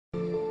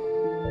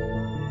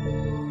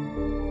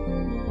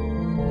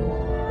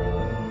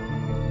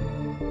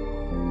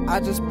I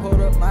just pulled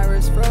up, my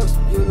wrist froze.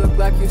 You look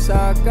like you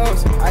saw a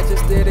ghost. I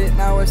just did it,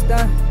 now it's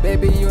done.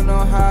 Baby, you know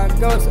how it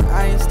goes.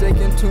 I ain't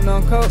sticking to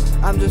no code.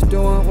 I'm just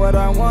doing what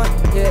I want.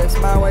 Yeah, it's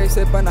my way,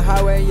 sip on the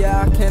highway.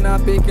 Yeah, I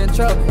cannot be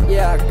controlled.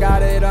 Yeah, I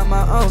got it on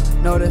my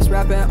own. No, this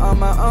rapping on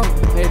my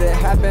own. Made it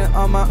happen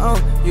on my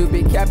own. You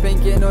be capping,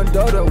 get no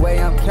dough the way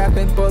I'm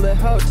capping bullet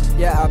hoes.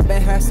 Yeah, I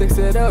been had 6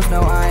 of those.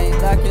 No, I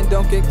ain't lacking,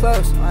 don't get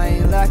close. I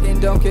ain't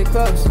lacking, don't get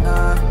close.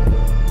 Nah,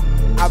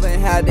 I've been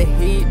had the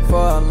heat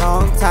for a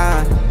long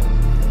time.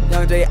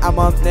 Young Jay, I'm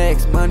up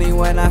next. Money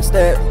when I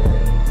step.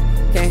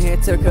 Came here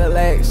to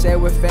collect, share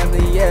with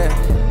family, yeah.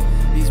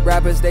 These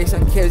rappers, they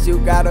some kids you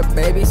gotta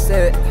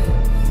babysit.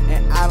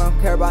 And I don't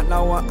care about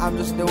no one, I'm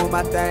just doing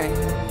my thing.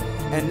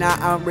 And now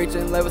I'm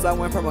reaching levels, I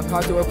went from a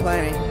car to a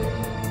plane.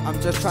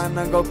 I'm just trying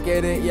to go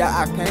get it, yeah,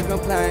 I can't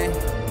complain.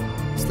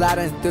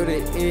 Sliding through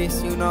the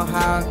east, you know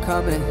how I'm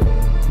coming.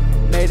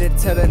 Made it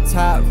to the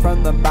top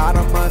from the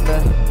bottom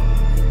under.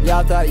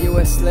 Y'all thought you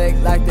was slick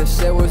like the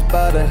shit was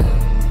butter.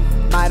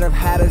 Might have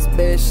had this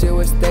bitch, shit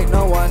was thick,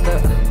 no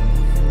wonder.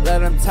 Let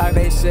them talk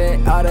they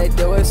shit, all they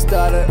do is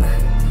stutter.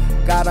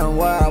 Got them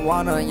where I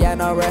want them, yeah,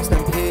 no rest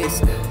in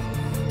peace.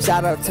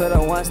 Shout out to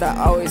the ones that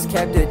always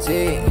kept it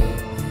G.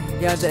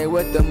 Young Jay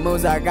with the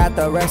moves, I got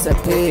the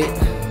recipe.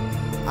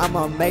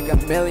 I'ma make a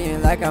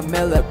million like a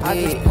millipede.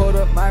 I just pulled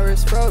up, my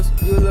wrist froze.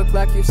 You look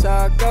like you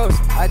saw a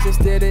ghost. I just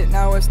did it,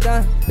 now it's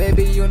done.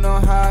 Baby, you know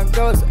how it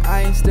goes.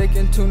 I ain't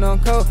sticking to no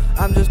code.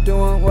 I'm just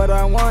doing what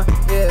I want.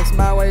 Yeah, it's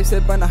my way,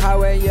 sip on the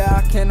highway. Yeah,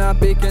 I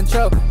cannot be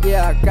controlled.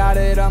 Yeah, I got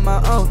it on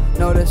my own.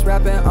 No, this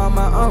rapping on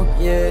my own.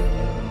 Yeah.